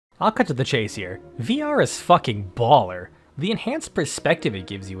I'll cut to the chase here. VR is fucking baller. The enhanced perspective it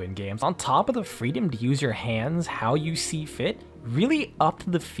gives you in games, on top of the freedom to use your hands how you see fit, really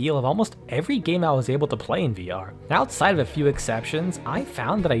upped the feel of almost every game I was able to play in VR. Outside of a few exceptions, I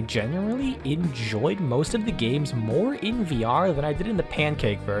found that I genuinely enjoyed most of the games more in VR than I did in the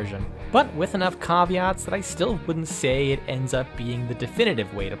pancake version, but with enough caveats that I still wouldn't say it ends up being the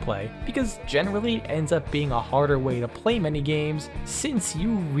definitive way to play, because generally it ends up being a harder way to play many games, since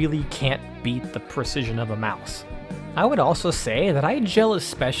you really can't beat the precision of a mouse. I would also say that I gel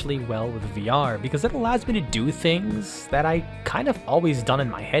especially well with VR because it allows me to do things that I kind of always done in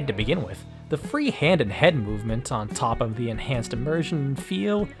my head to begin with. The free hand and head movement on top of the enhanced immersion and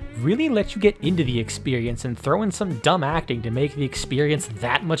feel really lets you get into the experience and throw in some dumb acting to make the experience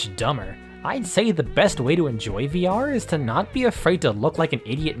that much dumber. I'd say the best way to enjoy VR is to not be afraid to look like an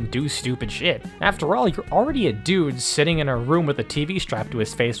idiot and do stupid shit. After all, you're already a dude sitting in a room with a TV strapped to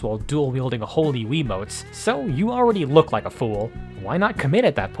his face while dual-wielding holy Wiimotes, so you already look like a fool. Why not commit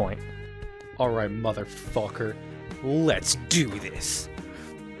at that point? Alright, motherfucker. Let's do this.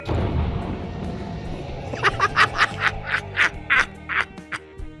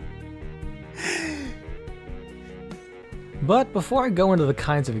 But before I go into the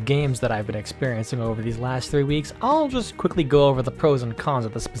kinds of games that I've been experiencing over these last 3 weeks, I'll just quickly go over the pros and cons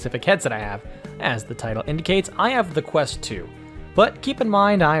of the specific headset I have. As the title indicates, I have the Quest 2. But keep in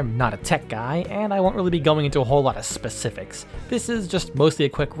mind, I'm not a tech guy, and I won't really be going into a whole lot of specifics. This is just mostly a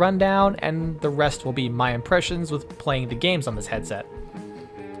quick rundown, and the rest will be my impressions with playing the games on this headset.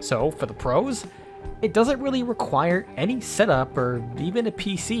 So, for the pros, it doesn't really require any setup or even a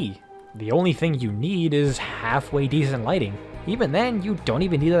PC. The only thing you need is halfway decent lighting. Even then, you don't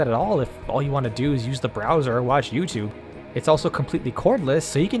even need that at all if all you want to do is use the browser or watch YouTube. It's also completely cordless,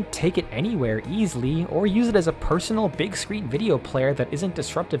 so you can take it anywhere easily, or use it as a personal big screen video player that isn't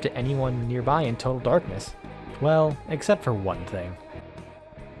disruptive to anyone nearby in total darkness. Well, except for one thing.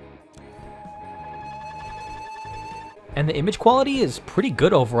 And the image quality is pretty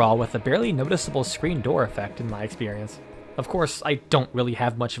good overall, with a barely noticeable screen door effect in my experience. Of course, I don't really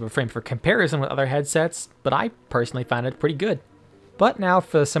have much of a frame for comparison with other headsets, but I personally found it pretty good. But now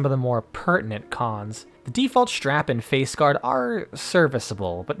for some of the more pertinent cons. The default strap and face guard are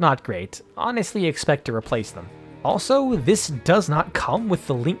serviceable, but not great. Honestly, expect to replace them. Also, this does not come with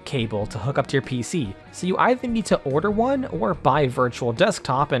the link cable to hook up to your PC, so you either need to order one or buy virtual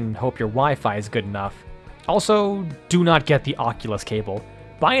desktop and hope your Wi-Fi is good enough. Also, do not get the Oculus cable.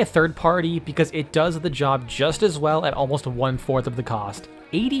 Buy a third party because it does the job just as well at almost 1/4 of the cost.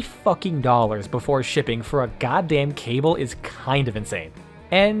 $80 fucking before shipping for a goddamn cable is kind of insane.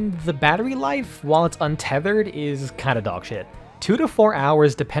 And the battery life, while it's untethered, is kinda dog shit. 2 to 4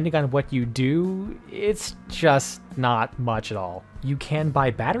 hours depending on what you do, it's just not much at all. You can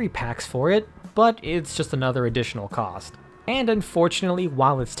buy battery packs for it, but it's just another additional cost. And unfortunately,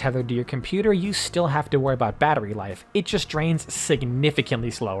 while it's tethered to your computer, you still have to worry about battery life. It just drains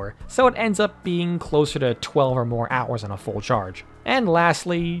significantly slower, so it ends up being closer to 12 or more hours on a full charge. And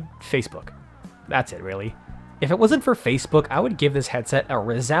lastly, Facebook. That's it really. If it wasn't for Facebook, I would give this headset a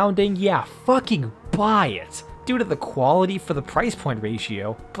resounding, yeah, fucking buy it, due to the quality for the price point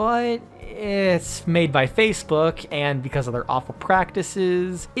ratio, but it's made by Facebook, and because of their awful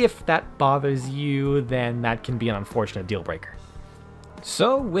practices, if that bothers you, then that can be an unfortunate deal breaker.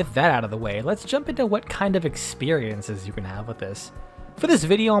 So with that out of the way, let's jump into what kind of experiences you can have with this. For this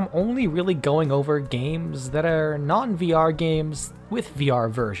video, I'm only really going over games that are non-VR games with VR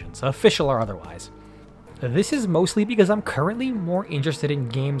versions, official or otherwise. This is mostly because I'm currently more interested in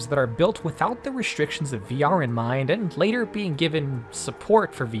games that are built without the restrictions of VR in mind and later being given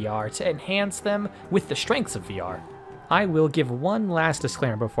support for VR to enhance them with the strengths of VR. I will give one last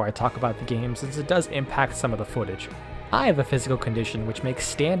disclaimer before I talk about the game since it does impact some of the footage. I have a physical condition which makes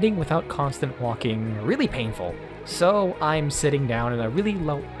standing without constant walking really painful, so I'm sitting down in a really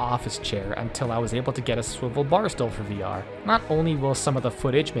low office chair until I was able to get a swivel bar stool for VR. Not only will some of the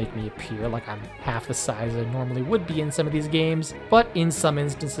footage make me appear like I'm half the size I normally would be in some of these games, but in some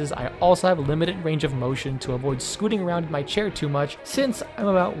instances I also have limited range of motion to avoid scooting around in my chair too much since I'm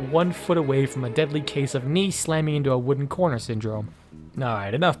about 1 foot away from a deadly case of knee slamming into a wooden corner syndrome.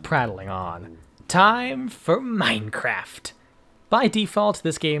 Alright, enough prattling on. Time for Minecraft! By default,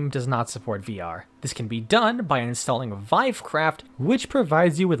 this game does not support VR. This can be done by installing Vivecraft, which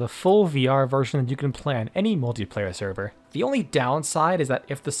provides you with a full VR version that you can play on any multiplayer server. The only downside is that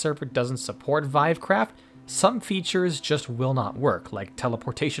if the server doesn't support Vivecraft, some features just will not work, like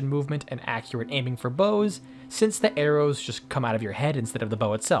teleportation movement and accurate aiming for bows, since the arrows just come out of your head instead of the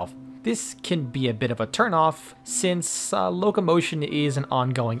bow itself. This can be a bit of a turnoff since locomotion is an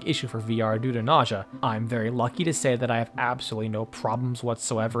ongoing issue for VR due to nausea. I'm very lucky to say that I have absolutely no problems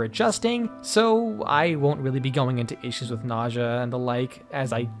whatsoever adjusting, so I won't really be going into issues with nausea and the like,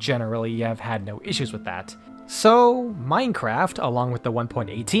 as I generally have had no issues with that. So, Minecraft, along with the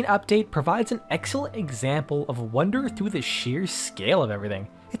 1.18 update, provides an excellent example of wonder through the sheer scale of everything.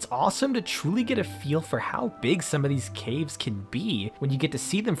 It's awesome to truly get a feel for how big some of these caves can be when you get to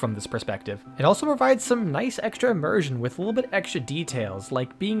see them from this perspective. It also provides some nice extra immersion with a little bit extra details,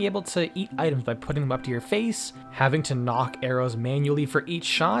 like being able to eat items by putting them up to your face, having to knock arrows manually for each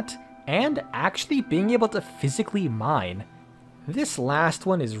shot, and actually being able to physically mine. This last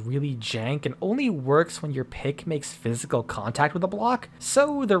one is really jank and only works when your pick makes physical contact with a block,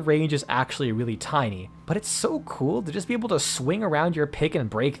 so the range is actually really tiny. But it's so cool to just be able to swing around your pick and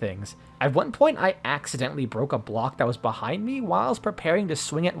break things. At one point I accidentally broke a block that was behind me while I was preparing to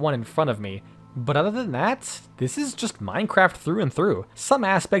swing at one in front of me. But other than that, this is just Minecraft through and through. Some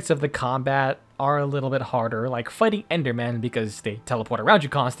aspects of the combat are a little bit harder, like fighting Endermen because they teleport around you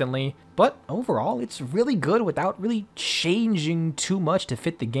constantly, but overall it's really good without really changing too much to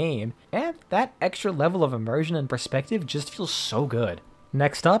fit the game, and that extra level of immersion and perspective just feels so good.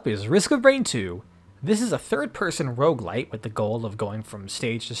 Next up is Risk of Rain 2. This is a third-person roguelite with the goal of going from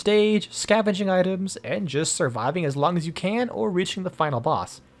stage to stage, scavenging items, and just surviving as long as you can or reaching the final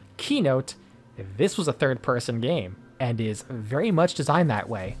boss. Keynote: this was a third-person game, and is very much designed that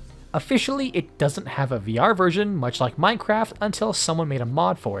way. Officially, it doesn't have a VR version, much like Minecraft, until someone made a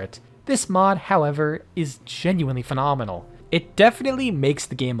mod for it. This mod, however, is genuinely phenomenal. It definitely makes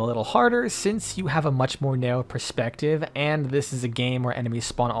the game a little harder since you have a much more narrow perspective, and this is a game where enemies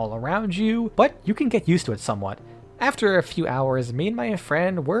spawn all around you, but you can get used to it somewhat. After a few hours, me and my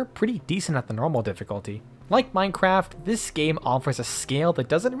friend were pretty decent at the normal difficulty. Like Minecraft, this game offers a scale that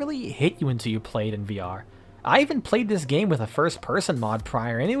doesn't really hit you until you play it in VR. I even played this game with a first-person mod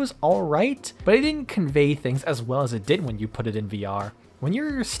prior and it was alright, but it didn't convey things as well as it did when you put it in VR. When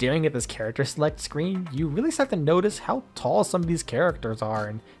you're staring at this character select screen, you really start to notice how tall some of these characters are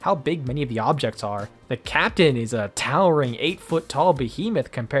and how big many of the objects are. The captain is a towering 8-foot tall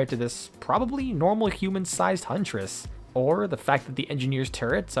behemoth compared to this probably normal human-sized huntress. Or the fact that the engineer's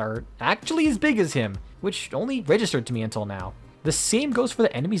turrets are actually as big as him, which only registered to me until now. The same goes for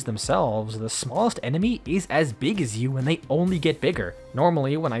the enemies themselves. The smallest enemy is as big as you and they only get bigger.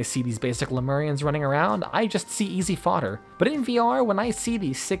 Normally, when I see these basic Lemurians running around, I just see easy fodder. But in VR, when I see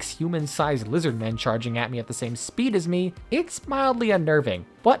these 6 human-sized lizard men charging at me at the same speed as me, it's mildly unnerving.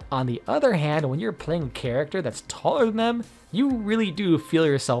 But on the other hand, when you're playing a character that's taller than them, you really do feel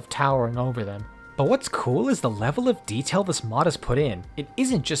yourself towering over them. But what's cool is the level of detail this mod has put in. It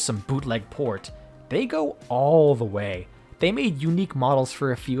isn't just some bootleg port. They go all the way. They made unique models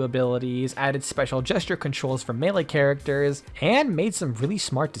for a few abilities, added special gesture controls for melee characters, and made some really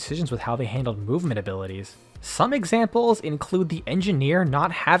smart decisions with how they handled movement abilities. Some examples include the engineer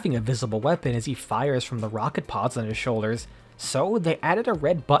not having a visible weapon as he fires from the rocket pods on his shoulders, so they added a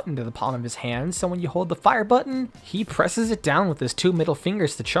red button to the palm of his hand, so when you hold the fire button, he presses it down with his 2 middle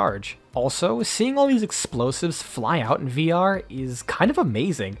fingers to charge. Also, seeing all these explosives fly out in VR is kind of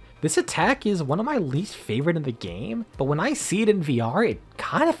amazing. This attack is one of my least favorite in the game, but when I see it in VR, it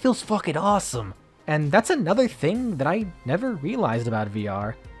kind of feels fucking awesome. And that's another thing that I never realized about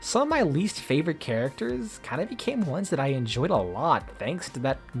VR. Some of my least favorite characters kind of became ones that I enjoyed a lot thanks to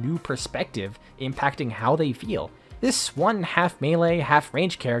that new perspective impacting how they feel. This one half melee, half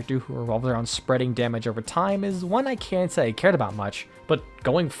range character who revolves around spreading damage over time is one I can't say I cared about much, but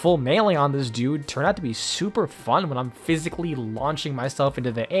going full melee on this dude turned out to be super fun when I'm physically launching myself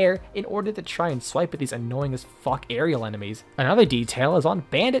into the air in order to try and swipe at these annoying as fuck aerial enemies. Another detail is on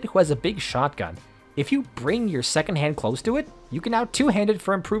Bandit, who has a big shotgun. If you bring your second hand close to it, you can now two-hand it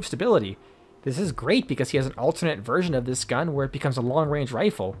for improved stability. This is great because he has an alternate version of this gun where it becomes a long-range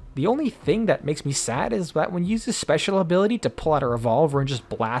rifle. The only thing that makes me sad is that when you use this special ability to pull out a revolver and just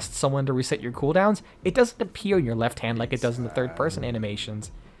blast someone to reset your cooldowns, it doesn't appear in your left hand like it does in the third-person animations.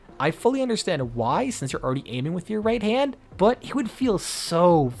 I fully understand why, since you're already aiming with your right hand, but it would feel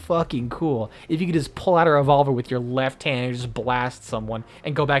so fucking cool if you could just pull out a revolver with your left hand and just blast someone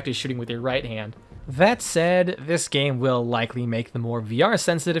and go back to shooting with your right hand. That said, this game will likely make the more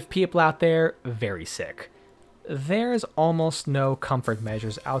VR-sensitive people out there very sick. There's almost no comfort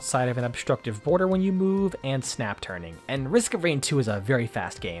measures outside of an obstructive border when you move and snap turning, and Risk of Rain 2 is a very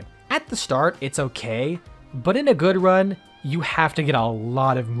fast game. At the start, it's okay, but in a good run, you have to get a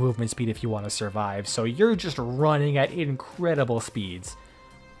lot of movement speed if you want to survive, so you're just running at incredible speeds.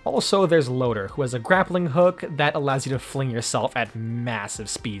 Also, there's Loader, who has a grappling hook that allows you to fling yourself at massive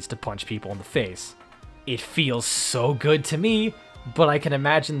speeds to punch people in the face. It feels so good to me, but I can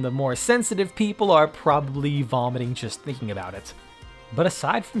imagine the more sensitive people are probably vomiting just thinking about it. But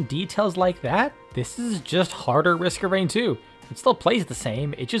aside from details like that, this is just harder Risk of Rain 2. It still plays the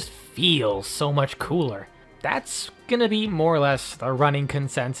same, it just feels so much cooler. That's gonna be more or less the running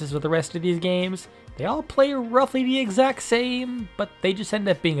consensus with the rest of these games. They all play roughly the exact same, but they just end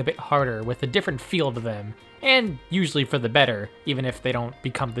up being a bit harder with a different feel to them, and usually for the better, even if they don't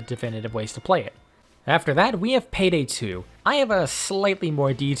become the definitive ways to play it. After that, we have Payday 2. I have a slightly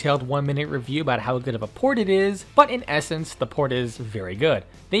more detailed 1-minute review about how good of a port it is, but in essence, the port is very good.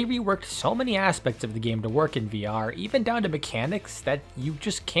 They reworked so many aspects of the game to work in VR, even down to mechanics that you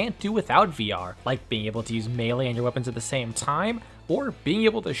just can't do without VR, like being able to use melee and your weapons at the same time, or being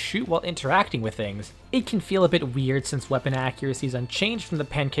able to shoot while interacting with things. It can feel a bit weird since weapon accuracy is unchanged from the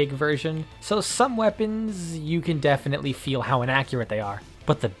Pancake version, so some weapons you can definitely feel how inaccurate they are.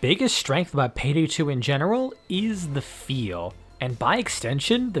 But the biggest strength about Payday 2 in general is the feel. And by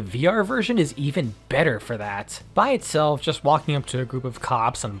extension, the VR version is even better for that. By itself, just walking up to a group of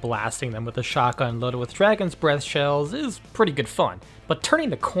cops and blasting them with a shotgun loaded with Dragon's Breath shells is pretty good fun. But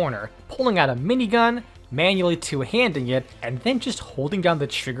turning the corner, pulling out a minigun, manually two-handing it, and then just holding down the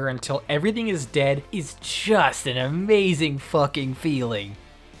trigger until everything is dead is just an amazing fucking feeling.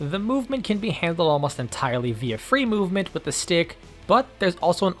 The movement can be handled almost entirely via free movement with the stick, but there's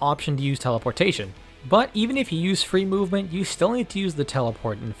also an option to use teleportation. But even if you use free movement, you still need to use the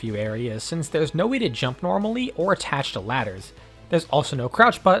teleport in a few areas since there's no way to jump normally or attach to ladders. There's also no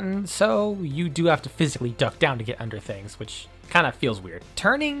crouch button, so you do have to physically duck down to get under things, which kind of feels weird.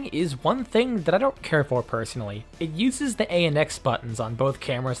 Turning is one thing that I don't care for personally. It uses the A and X buttons on both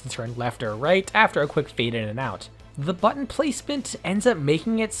cameras to turn left or right after a quick fade in and out. The button placement ends up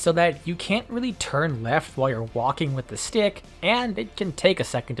making it so that you can't really turn left while you're walking with the stick, and it can take a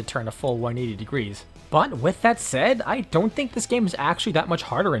second to turn a full 180 degrees. But with that said, I don't think this game is actually that much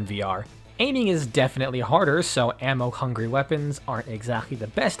harder in VR. Aiming is definitely harder, so ammo-hungry weapons aren't exactly the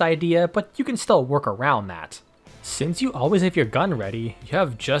best idea, but you can still work around that. Since you always have your gun ready, you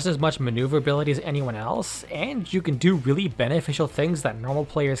have just as much maneuverability as anyone else, and you can do really beneficial things that normal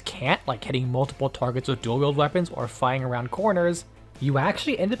players can't, like hitting multiple targets with dual-wield weapons or flying around corners. You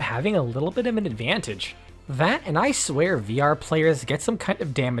actually end up having a little bit of an advantage. That, and I swear VR players get some kind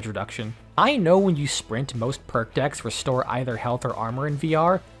of damage reduction. I know when you sprint, most perk decks restore either health or armor in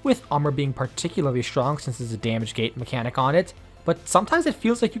VR, with armor being particularly strong since there's a damage gate mechanic on it, but sometimes it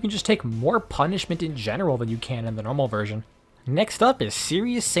feels like you can just take more punishment in general than you can in the normal version. Next up is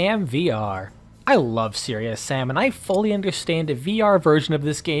Serious Sam VR. I love Serious Sam, and I fully understand a VR version of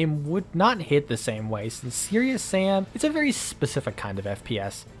this game would not hit the same way, since Serious Sam is a very specific kind of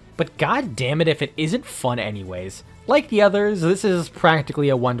FPS. But god damn it if it isn't fun anyways. Like the others, this is practically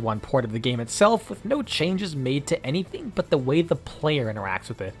a one-to-one port of the game itself, with no changes made to anything but the way the player interacts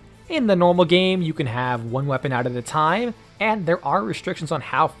with it. In the normal game, you can have one weapon out at a time, and there are restrictions on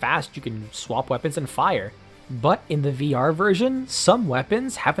how fast you can swap weapons and fire. But in the VR version, some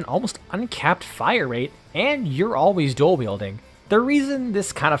weapons have an almost uncapped fire rate, and you're always dual wielding. The reason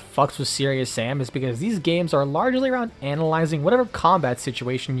this kind of fucks with Serious Sam is because these games are largely around analyzing whatever combat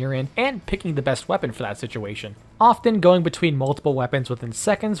situation you're in and picking the best weapon for that situation, often going between multiple weapons within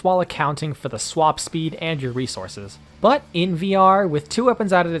seconds while accounting for the swap speed and your resources. But in VR, with two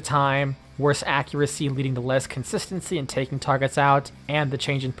weapons out at a time, worse accuracy leading to less consistency in taking targets out, and the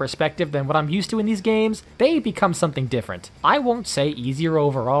change in perspective than what I'm used to in these games, they become something different. I won't say easier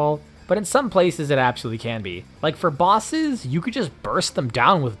overall, but in some places it absolutely can be. Like for bosses, you could just burst them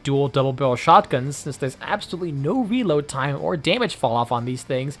down with dual double-barrel shotguns since there's absolutely no reload time or damage fall off on these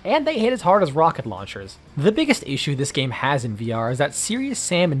things, and they hit as hard as rocket launchers. The biggest issue this game has in VR is that Serious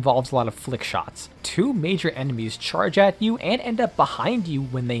Sam involves a lot of flick shots. Two major enemies charge at you and end up behind you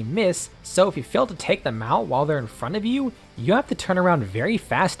when they miss, so if you fail to take them out while they're in front of you, you have to turn around very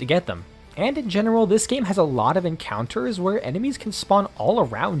fast to get them. And in general, this game has a lot of encounters where enemies can spawn all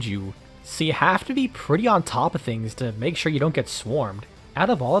around you, so you have to be pretty on top of things to make sure you don't get swarmed. Out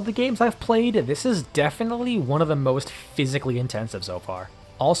of all of the games I've played, this is definitely one of the most physically intensive so far.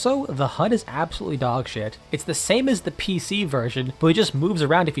 Also, the HUD is absolutely dog shit. It's the same as the PC version, but it just moves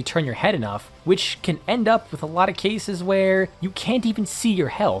around if you turn your head enough, which can end up with a lot of cases where you can't even see your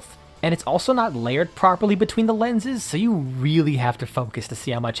health. And it's also not layered properly between the lenses, so you really have to focus to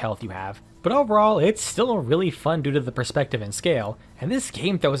see how much health you have. But overall, it's still really fun due to the perspective and scale, and this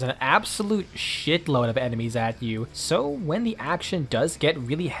game throws an absolute shitload of enemies at you, so when the action does get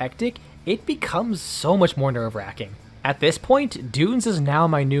really hectic, it becomes so much more nerve-wracking. At this point, Dunes is now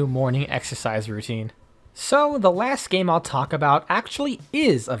my new morning exercise routine. So, the last game I'll talk about actually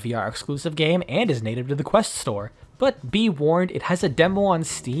is a VR exclusive game and is native to the Quest store. But be warned, it has a demo on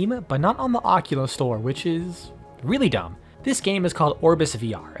Steam, but not on the Oculus store, which is really dumb. This game is called Orbis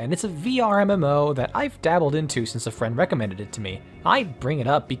VR, and it's a VR MMO that I've dabbled into since a friend recommended it to me. I bring it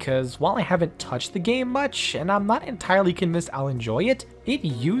up because while I haven't touched the game much, and I'm not entirely convinced I'll enjoy it, it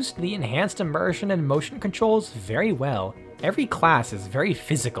used the enhanced immersion and motion controls very well. Every class is very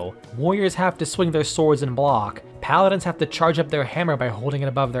physical. Warriors have to swing their swords and block. Paladins have to charge up their hammer by holding it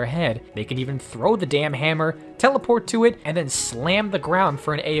above their head. They can even throw the damn hammer, teleport to it, and then slam the ground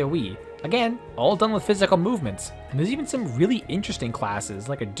for an AoE. Again, all done with physical movements. And there's even some really interesting classes,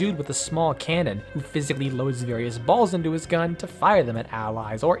 like a dude with a small cannon who physically loads various balls into his gun to fire them at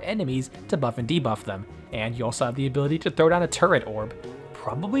allies or enemies to buff and debuff them. And you also have the ability to throw down a turret orb.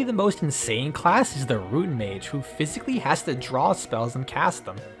 Probably the most insane class is the Rune Mage, who physically has to draw spells and cast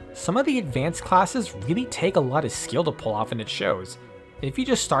them. Some of the advanced classes really take a lot of skill to pull off, and it shows. If you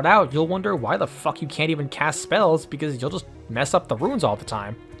just start out, you'll wonder why the fuck you can't even cast spells because you'll just mess up the runes all the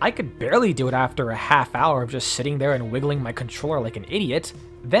time. I could barely do it after a half hour of just sitting there and wiggling my controller like an idiot.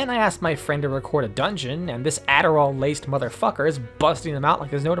 Then I asked my friend to record a dungeon, and this Adderall-laced motherfucker is busting them out like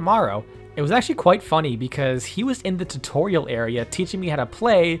there's no tomorrow. It was actually quite funny because he was in the tutorial area teaching me how to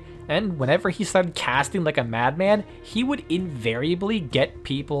play, and whenever he started casting like a madman, he would invariably get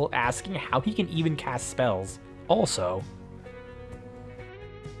people asking how he can even cast spells. Also,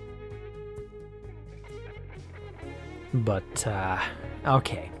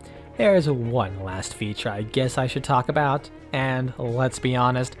 okay, there's one last feature I guess I should talk about, and let's be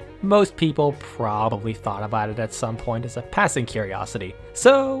honest, most people probably thought about it at some point as a passing curiosity,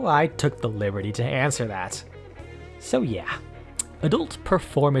 so I took the liberty to answer that. So yeah, adult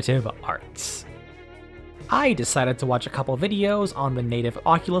performative arts. I decided to watch a couple videos on the native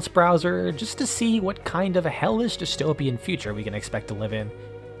Oculus browser just to see what kind of a hellish dystopian future we can expect to live in.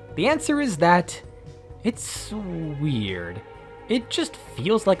 The answer is that it's weird. It just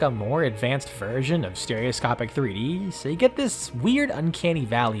feels like a more advanced version of stereoscopic 3D, so you get this weird uncanny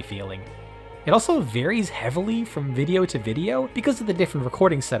valley feeling. It also varies heavily from video to video because of the different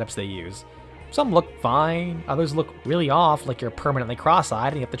recording setups they use. Some look fine, others look really off like you're permanently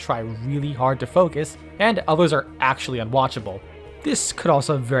cross-eyed and you have to try really hard to focus, and others are actually unwatchable. This could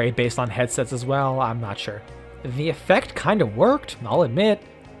also vary based on headsets as well, I'm not sure. The effect kinda worked, I'll admit,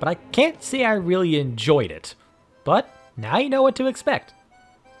 but I can't say I really enjoyed it. But now you know what to expect.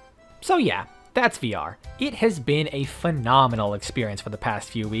 So yeah, that's VR. It has been a phenomenal experience for the past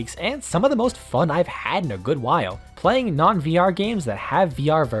few weeks, and some of the most fun I've had in a good while. Playing non-VR games that have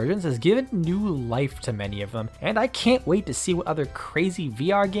VR versions has given new life to many of them, and I can't wait to see what other crazy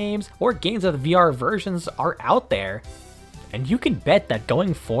VR games or games with VR versions are out there. And you can bet that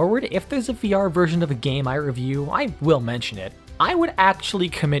going forward, if there's a VR version of a game I review, I will mention it. I would actually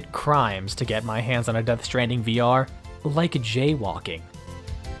commit crimes to get my hands on a Death Stranding VR, like jaywalking.